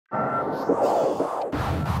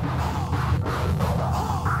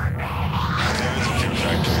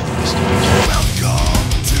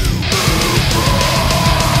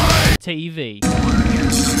TV.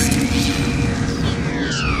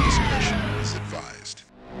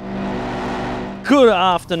 Good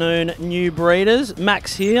afternoon, new breeders.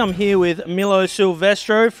 Max here. I'm here with Milo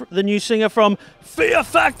Silvestro, the new singer from Fear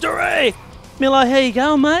Factory. Milo, how you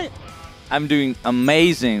going, mate? I'm doing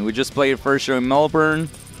amazing. We just played first show in Melbourne,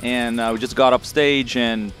 and we just got up stage,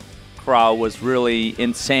 and crowd was really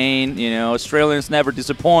insane. You know, Australians never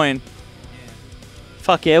disappoint.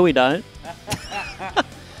 Fuck yeah, we don't.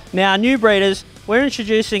 Now, new breeders, we're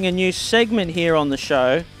introducing a new segment here on the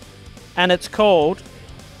show, and it's called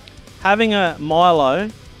Having a Milo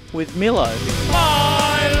with Milo.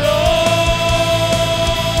 Milo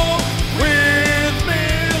with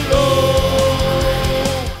Milo.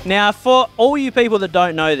 Now, for all you people that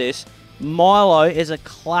don't know this, Milo is a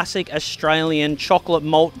classic Australian chocolate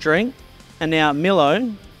malt drink. And now,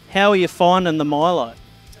 Milo, how are you finding the Milo?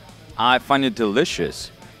 I find it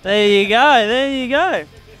delicious. There you go, there you go.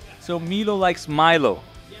 So Milo likes Milo.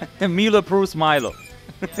 Milo approves Milo.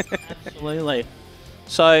 Absolutely.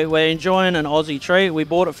 So we're enjoying an Aussie treat. We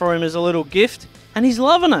bought it for him as a little gift, and he's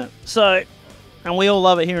loving it. So, and we all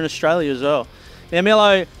love it here in Australia as well. Now,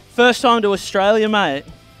 Milo, first time to Australia, mate.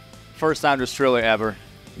 First time to Australia ever.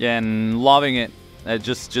 Yeah, and loving it.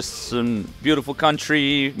 Just some beautiful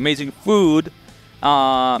country, amazing food,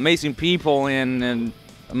 amazing people, and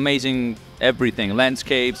amazing everything,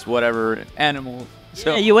 landscapes, whatever, animals.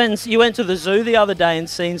 So, yeah, you went to the zoo the other day and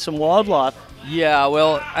seen some wildlife. Yeah,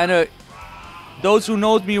 well, I know. Those who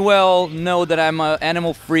know me well know that I'm an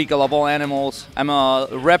animal freak. I love all animals. I'm a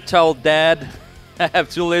reptile dad. I have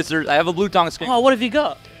 2 lizards. I have a blue-tongue skink. Oh, what have you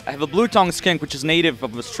got? I have a blue-tongue skink, which is native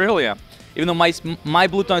of Australia. Even though my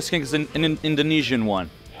blue-tongue skink is an Indonesian one.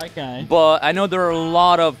 Okay. But I know there are a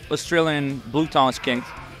lot of Australian blue-tongue skinks.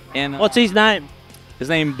 And what's his name? His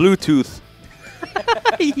name Bluetooth.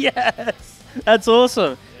 Yes. That's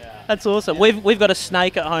awesome. Yeah. That's awesome. Yeah. We've got a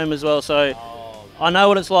snake at home as well, so I know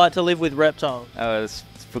what it's like to live with reptiles. It's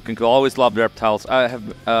fucking cool. I always loved reptiles. I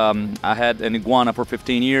had an iguana for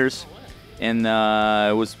 15 years, and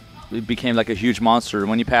it became like a huge monster.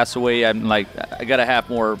 When he passed away, I'm like, I gotta have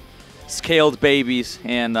more scaled babies,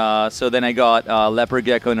 and so then I got a leopard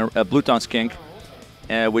gecko and a blue-tongue skink,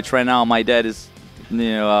 which right now my dad is,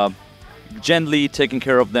 gently taking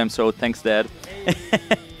care of them. So thanks, Dad.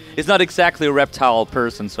 He's not exactly a reptile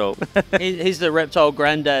person, so he's the reptile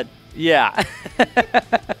granddad. Yeah.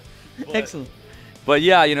 Excellent. But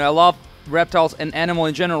yeah, I love reptiles and animal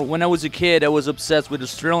in general. When I was a kid, I was obsessed with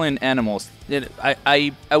Australian animals.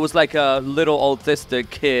 I was like a little autistic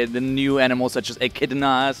kid and knew animals such as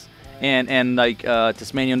echidnas and like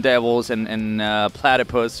Tasmanian devils and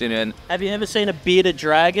platypus. And have you ever seen a bearded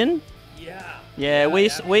dragon? Yeah. I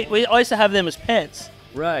used to have them as pets.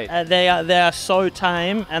 Right. They are so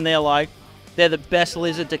tame, and they're the best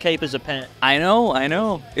lizard to keep as a pet. I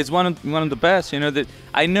know. It's one of the best. That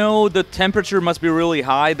I know the temperature must be really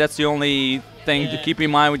high. That's the only thing to keep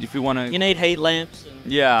in mind if you want to. You need heat lamps.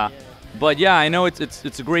 Yeah. But yeah, I know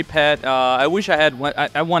it's a great pet. I wish I had one.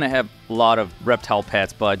 I want to have a lot of reptile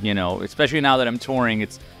pets, but especially now that I'm touring,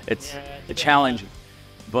 it's challenging.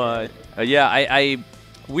 But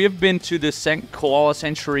we have been to the koala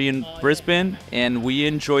sanctuary in Brisbane, and we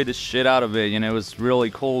enjoyed the shit out of it. It was really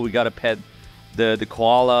cool. We got to pet the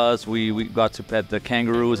koalas. We got to pet the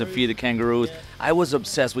kangaroos and feed the kangaroos. I was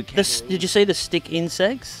obsessed with kangaroos. Did you see the stick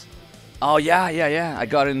insects? Oh, yeah. I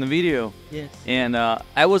got it in the video. Yes. And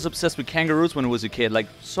I was obsessed with kangaroos when I was a kid, like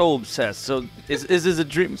so obsessed. So is this a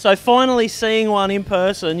dream? So finally seeing one in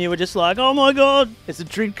person, you were just like, oh my God. It's a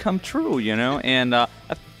dream come true, And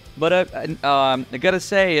but I gotta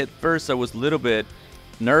say, at first I was a little bit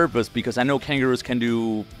nervous because I know kangaroos can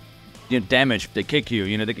do damage if they kick you.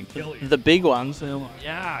 They can kill you. The big ones.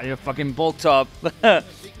 Yeah, you're fucking bulked up.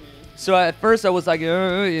 So at first I was like,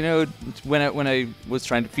 when I was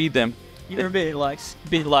trying to feed them. You're a bit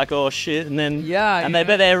like oh shit, and then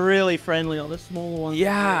but they're really friendly. The smaller ones.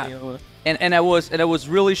 Yeah. And I was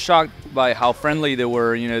really shocked by how friendly they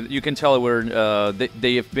were. You can tell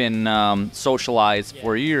they have been socialized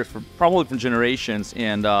for years, probably for generations,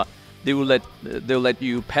 and they'll let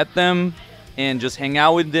you pet them and just hang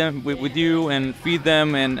out with them with you and feed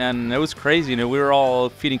them, and it was crazy. We were all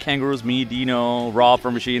feeding kangaroos, me, Dino, Rob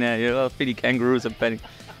from Machina, feeding kangaroos and petting.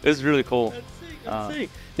 It was really cool. That's sick.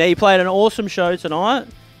 Now you played an awesome show tonight.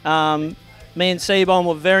 Me and C-Bomb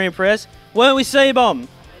were very impressed, weren't we, C-Bomb?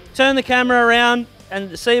 Turn the camera around,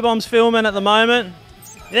 and C-Bomb's filming at the moment.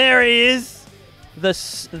 There he is, the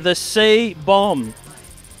C-Bomb.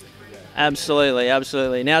 Absolutely,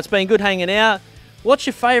 absolutely. Now, it's been good hanging out. What's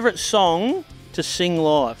your favourite song to sing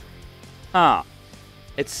live?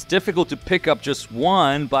 It's difficult to pick up just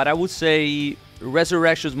one, but I would say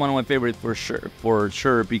Resurrection is one of my favorites for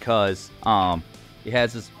sure, because it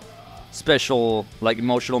has this special like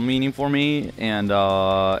emotional meaning for me, and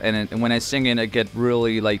when I sing it, I get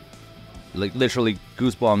really like literally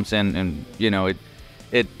goosebumps, and you know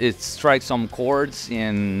it strikes some chords,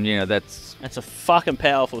 and you know that's a fucking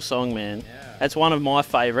powerful song, man. Yeah. That's one of my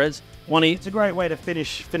favourites. It's a great way to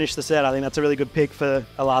finish the set. I think that's a really good pick for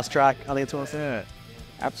a last track. I think it's awesome. Yeah,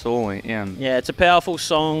 absolutely. Yeah, it's a powerful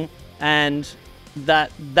song, and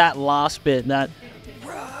that last bit, that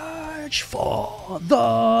reach for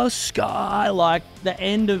the sky, like the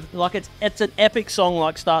end of, like it's an epic song,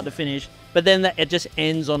 like start to finish, but then it just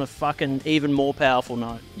ends on a fucking even more powerful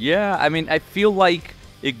note. Yeah, I mean, I feel like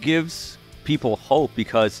it gives people hope,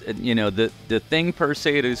 because you know the thing per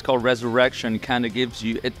se that is called resurrection kind of gives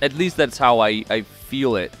you, at least that's how I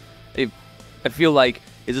feel it. I feel like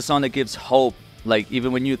it's a song that gives hope, like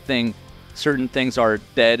even when you think certain things are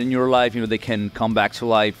dead in your life, you know, they can come back to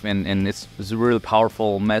life, and it's a really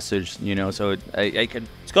powerful message, you know, so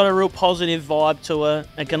it's got a real positive vibe to it.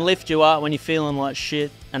 It can lift you up when you're feeling like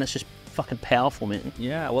shit, and it's just fucking powerful, man.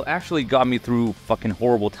 Yeah, well, actually got me through fucking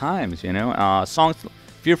horrible times, you know.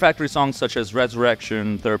 Fear Factory songs such as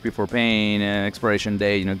Resurrection, Therapy for Pain, and Expiration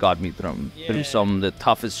Day, you know, got me through some of the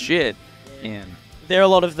toughest shit. And there are a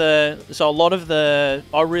lot of the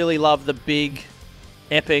I really love the big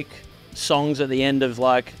epic songs at the end of,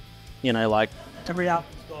 like, you know, like every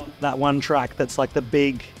album's got that one track that's like the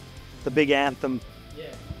big anthem.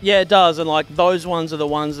 Yeah, it does, and like those ones are the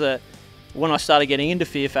ones that when I started getting into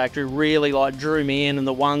Fear Factory really like drew me in, and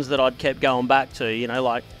the ones that I'd kept going back to, you know,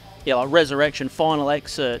 like Resurrection, Final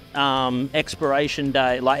Exit, Expiration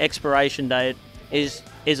Day. Like Expiration Day is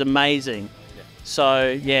amazing.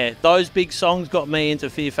 So yeah, those big songs got me into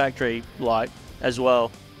Fear Factory, like, as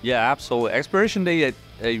well. Yeah, absolutely. Expiration Day,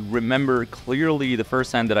 I remember clearly the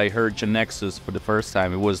first time that I heard Genexus for the first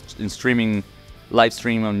time. It was in live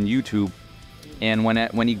stream on YouTube, and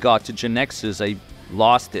when he got to Genexus, I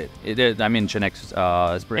lost it.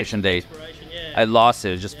 Genexus, Expiration Day. Yeah. I lost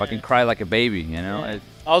it. Just fucking cried like a baby, you know. Yeah.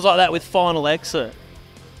 I was like that with Final Exit.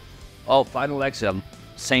 Oh, Final Exit,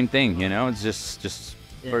 same thing, you know. It's just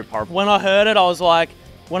very powerful. When I heard it, I was like,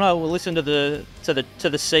 when I listened to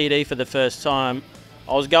the CD for the first time,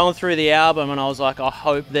 I was going through the album, and I was like, I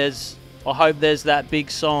hope there's that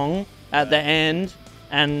big song at the end,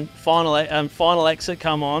 and Final Exit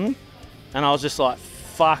come on, and I was just like,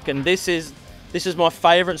 fuck, and this is my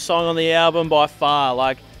favourite song on the album by far.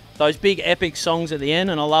 Like those big epic songs at the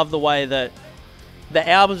end, and I love the way that the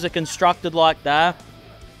albums are constructed like that,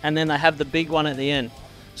 and then they have the big one at the end.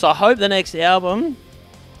 So I hope the next album,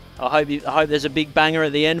 I hope there's a big banger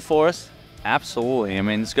at the end for us. Absolutely. I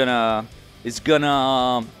mean, it's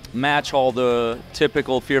gonna match all the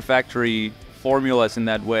typical Fear Factory formulas in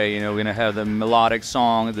that way. You know, we're gonna have the melodic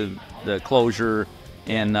song, the closure,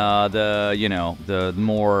 and the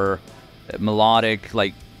more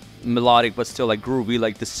melodic but still like groovy,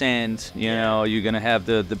 like Descent. You know, you're gonna have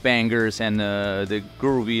the bangers and the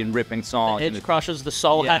groovy and ripping songs. The Edge Crushers, the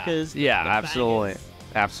Soul Hackers. Yeah, absolutely,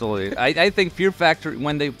 absolutely. I think Fear Factory,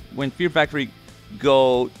 when Fear Factory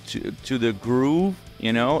go to the groove,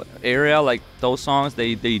 you know, area, like those songs,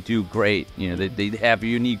 they do great. You know, they have a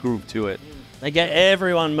unique groove to it. They get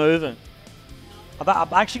everyone moving.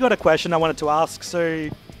 I've actually got a question I wanted to ask.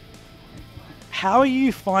 So, how are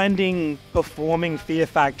you finding performing Fear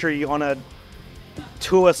Factory on a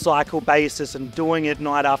tour cycle basis and doing it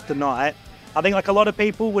night after night? I think like a lot of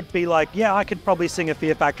people would be like, yeah, I could probably sing a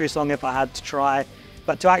Fear Factory song if I had to try,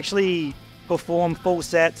 but to actually perform full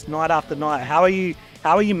sets night after night, how are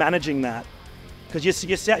you managing that? Because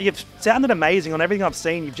you've sounded amazing on everything I've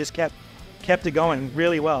seen. You've just kept it going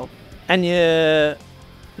really well. And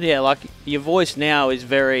like your voice now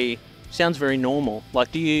sounds very normal.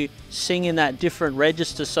 Like, do you sing in that different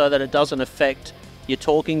register so that it doesn't affect your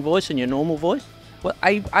talking voice and your normal voice? Well,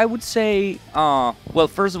 I would say,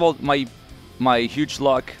 first of all, my huge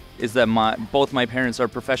luck is that both my parents are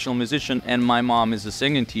professional musicians, and my mom is a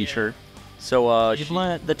singing teacher. So you've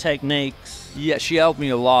learned the techniques. Yeah, she helped me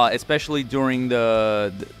a lot, especially during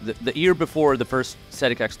the year before the first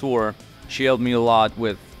Static X tour. She helped me a lot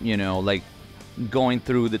with, you know, like going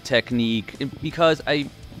through the technique, because I'm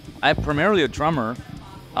primarily a drummer,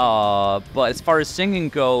 but as far as singing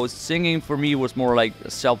goes, singing for me was more like a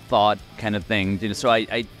self-thought kind of thing. You know, so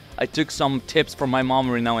I took some tips from my mom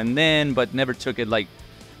every now and then, but never took it like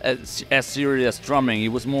as serious as drumming. It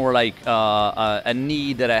was more like a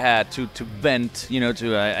need that I had to vent, you know,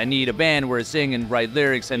 I need a band where I sing and write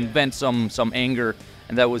lyrics and vent some anger,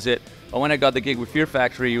 and that was it. But when I got the gig with Fear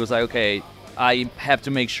Factory, it was like, okay, I have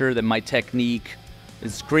to make sure that my technique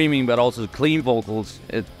is screaming, but also clean vocals.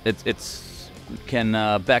 It's can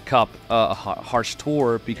back up a harsh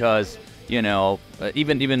tour, because you know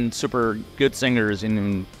even super good singers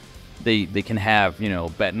they can have, you know,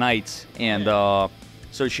 bad nights, and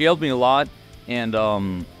so she helped me a lot, and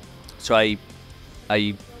so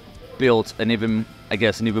I built an even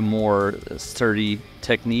more sturdy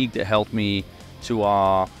technique that helped me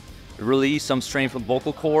to release some strength from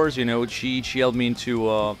vocal cords. You know, she helped me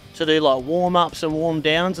to do like warm ups and warm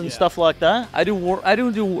downs and stuff like that. I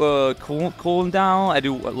don't do cooling down. I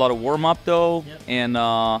do a lot of warm up though, and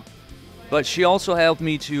but she also helped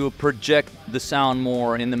me to project the sound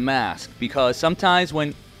more in the mask, because sometimes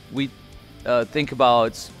when we think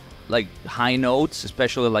about like high notes,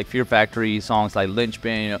 especially like Fear Factory songs like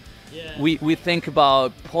Lynchpin, you know, we think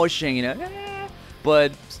about pushing, you know,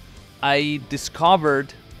 but I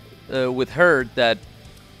discovered with her that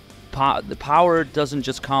the power doesn't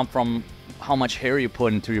just come from how much hair you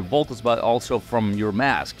put into your vocals, but also from your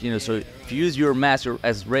mask, you know. So if you use your mask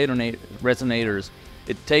as resonators,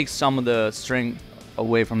 it takes some of the string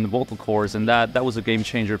away from the vocal cords, and that was a game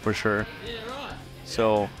changer for sure.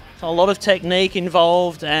 So a lot of technique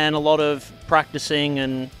involved and a lot of practicing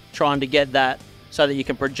and trying to get that so that you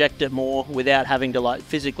can project it more without having to like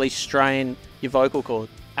physically strain your vocal cord.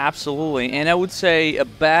 Absolutely, and I would say a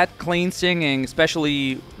bad clean singing,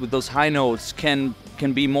 especially with those high notes, can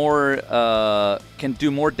be more can do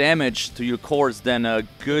more damage to your cords than a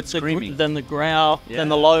good screaming. Than the growl, than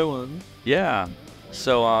the low one. Yeah.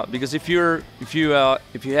 So because if you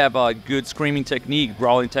have a good screaming technique,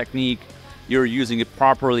 growling technique, you're using it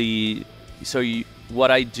properly. So what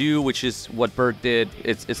I do, which is what Bert did,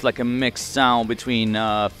 it's like a mixed sound between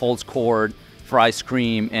false chord, fry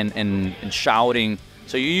scream, and shouting.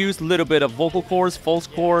 So you use a little bit of vocal cords, false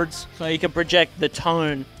chords, so you can project the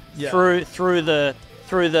tone through the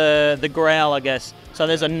growl, I guess. So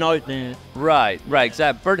there's a note there. Right,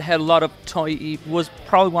 exactly. Bert had a lot of tone. He was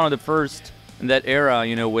probably one of the first in that era,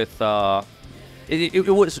 you know, with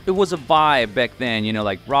it was a vibe back then, you know,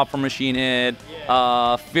 like Rob from Machine Head,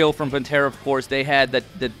 Phil from Pantera, of course. They had that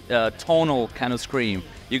tonal kind of scream.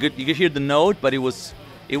 You could hear the note, but it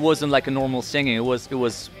wasn't like a normal singing. It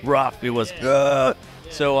was rough. It was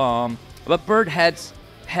so but Bert had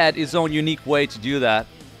his own unique way to do that,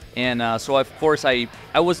 and so of course I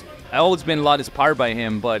always been a lot inspired by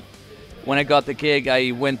him. But when I got the gig,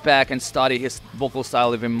 I went back and studied his vocal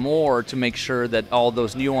style even more to make sure that all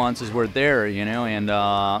those nuances were there, you know. And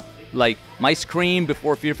like my scream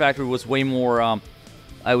before Fear Factory was way more,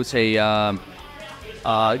 I would say,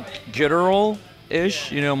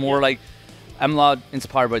 guttural-ish, you know, more like. I'm a lot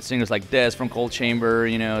inspired by singers like Des from Cold Chamber,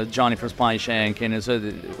 you know, Johnny from Spine Shank, and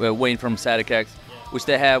Wayne from Static X, which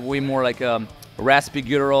they have way more like a raspy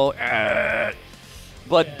guttural.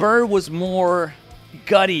 But Bird was more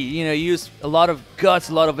gutty, you know, used a lot of guts,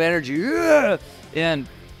 a lot of energy. And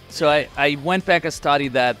so I went back and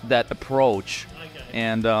studied that approach.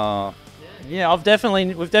 And yeah, we've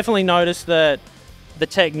definitely noticed that the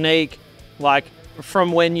technique, like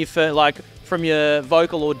from when you first, like from your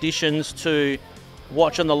vocal auditions to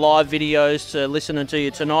watching the live videos to listening to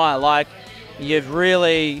you tonight, like you've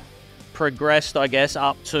really progressed, I guess,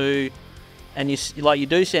 up to, and you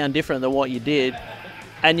do sound different than what you did,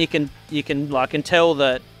 and you can tell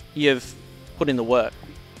that you've put in the work.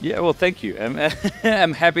 Yeah, well, thank you.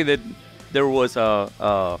 I'm happy that there was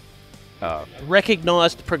a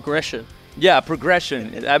recognized progression. Yeah,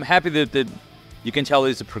 progression. I'm happy that you can tell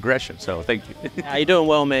there's a progression, so thank you. Yeah, you're doing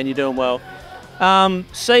well, man. You're doing well.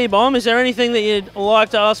 C-Bomb, is there anything that you'd like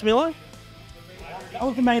to ask Milo? That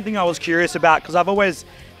was the main thing I was curious about, because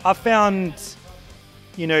I've found,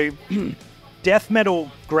 you know, death metal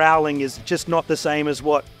growling is just not the same as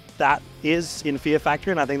what that is in Fear Factory,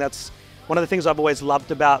 and I think that's one of the things I've always loved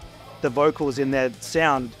about the vocals in their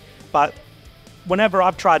sound. But whenever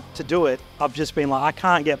I've tried to do it, I've just been like, I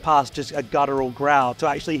can't get past just a guttural growl to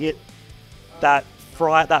actually hit that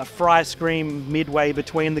fry scream midway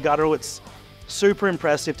between the guttural. It's super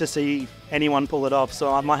impressive to see anyone pull it off.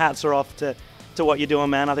 So my hats are off to what you're doing,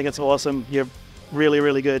 man. I think it's awesome. You're really,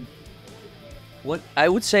 really good. What I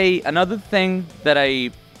would say, another thing that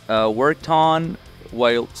I worked on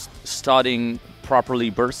while studying properly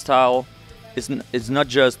burst style is not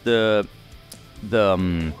just the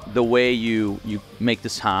way you make the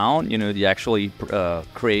sound, you know, you actually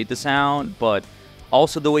create the sound, but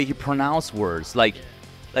also the way you pronounce words. Like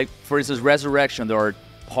for instance, resurrection, there are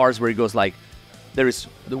parts where he goes like, there is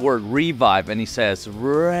the word revive, and he says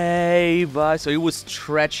revive. So he was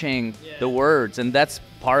stretching the words, and that's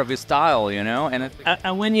part of his style, you know. And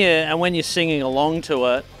when you're singing along to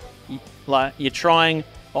it, like you're trying,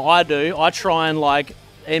 or I try and like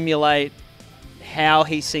emulate how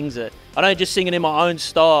he sings it. I don't just sing it in my own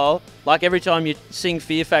style. Like every time you sing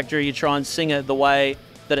Fear Factory, you try and sing it the way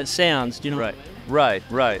that it sounds. Do you know? Right.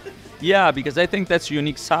 Yeah, because I think that's a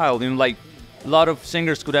unique style. You know, like a lot of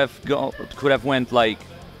singers could have went like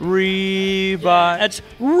revive. Yeah, it's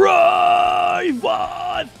revive.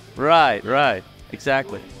 Right,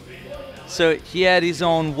 exactly. So he had his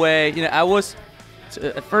own way. You know,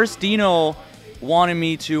 at first Dino wanted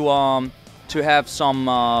me to have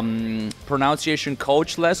some pronunciation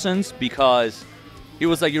coach lessons, because he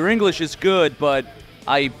was like, your English is good, but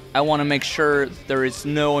I want to make sure there is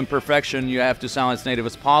no imperfection. You have to sound as native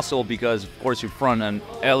as possible, because of course you're from an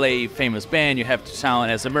LA famous band. You have to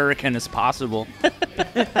sound as American as possible.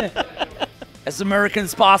 As American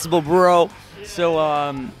as possible, bro. So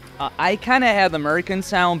I kind of had the American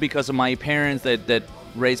sound because of my parents that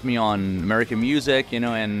raised me on American music, you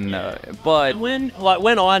know, but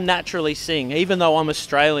when I naturally sing, even though I'm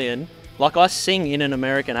Australian, like I sing in an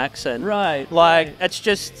American accent. Right. Like it's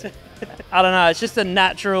just, I don't know, it's just a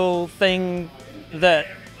natural thing that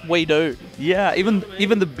we do. Yeah, even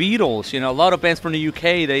the Beatles, you know, a lot of bands from the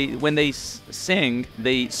UK, when they sing,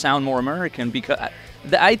 they sound more American, because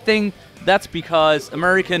I think that's because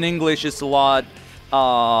American English is a lot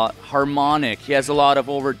harmonic. He has a lot of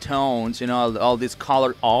overtones, you know, all these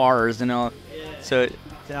colored R's, you know. Yeah. So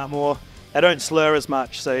more. They don't slur as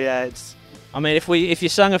much. So yeah, it's. I mean, if you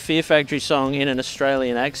sung a Fear Factory song in an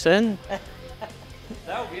Australian accent,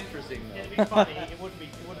 that would be interesting. Though. It'd be funny. It wouldn't be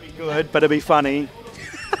good, but it'd be funny.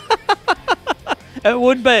 It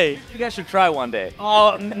would be. You guys should try one day.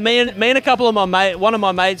 Oh, me and a couple of one of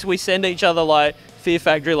my mates, we send each other like Fear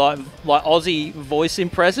Factory like Aussie voice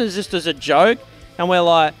impressions just as a joke. And we're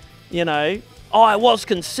like, you know, I was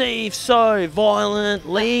conceived so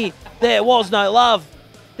violently, there was no love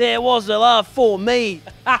for me.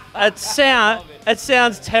 It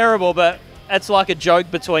sounds terrible, but it's like a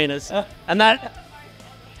joke between us. And that,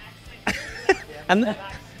 and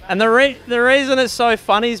the reason it's so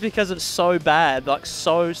funny is because it's so bad, like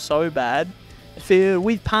so bad. Filled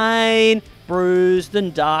with pain, bruised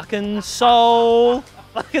and darkened soul.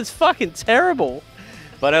 Like it's fucking terrible.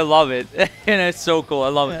 But I love it, and it's so cool. I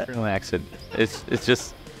love it. Accent. It's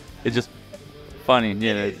just funny,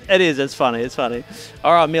 you know. It is. It's funny.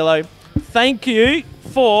 All right, Milo. Thank you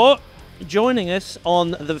for joining us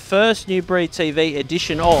on the first New Breed TV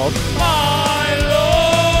edition of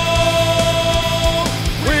Milo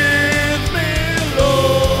with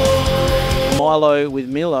Milo. Milo with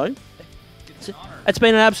Milo. It's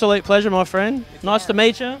been an absolute pleasure, my friend. Nice to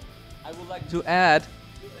meet you. I would like to add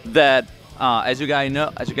that. As you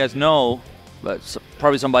guys know, but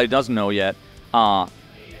probably somebody doesn't know yet,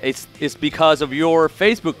 it's because of your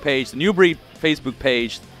Facebook page, the New Breed Facebook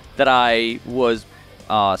page, that I was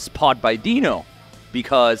spotted by Dino,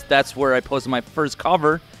 because that's where I posted my first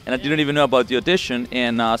cover, and I didn't even know about the audition,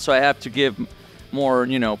 and so I have to give more,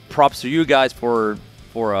 you know, props to you guys for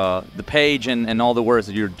the page and all the works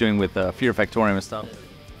that you're doing with Fear Factorium and stuff.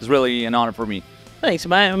 It's really an honor for me. Thanks,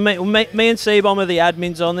 mate. Me and C-Bomb are the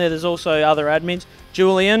admins on there. There's also other admins.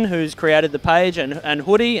 Julian, who's created the page, and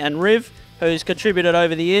Hoodie, and Riv, who's contributed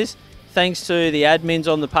over the years. Thanks to the admins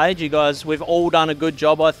on the page, you guys, we've all done a good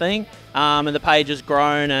job, I think. And the page has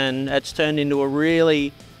grown, and it's turned into a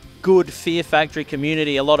really good Fear Factory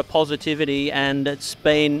community, a lot of positivity, and it's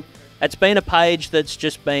been a page that's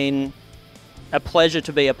just been a pleasure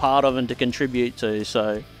to be a part of and to contribute to.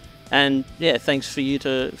 So. And yeah, thanks for you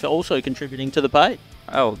for also contributing to the page.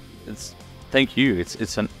 Oh, thank you.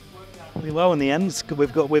 It's an really well in the end.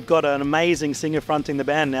 We've got an amazing singer fronting the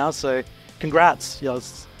band now. So congrats,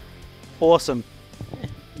 it's awesome. Yeah,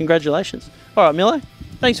 congratulations. All right, Milo.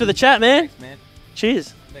 Thanks for the chat, man. Thanks, man.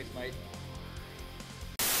 Cheers. Thanks, mate.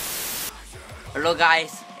 Hello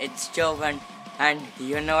guys, it's Jovan, and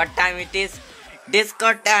you know what time it is?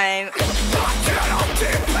 Disco time.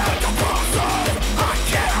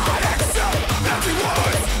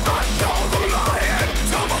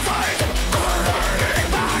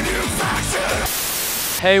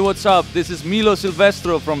 Hey, what's up? This is Milo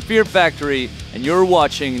Silvestro from Fear Factory, and you're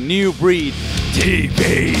watching New Breed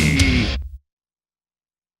TV.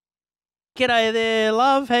 G'day there,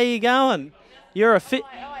 love. How you going? You're a Fear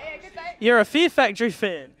Factory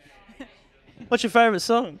fan. What's your favourite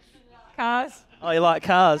song? Cars. Oh, you like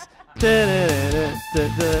Cars.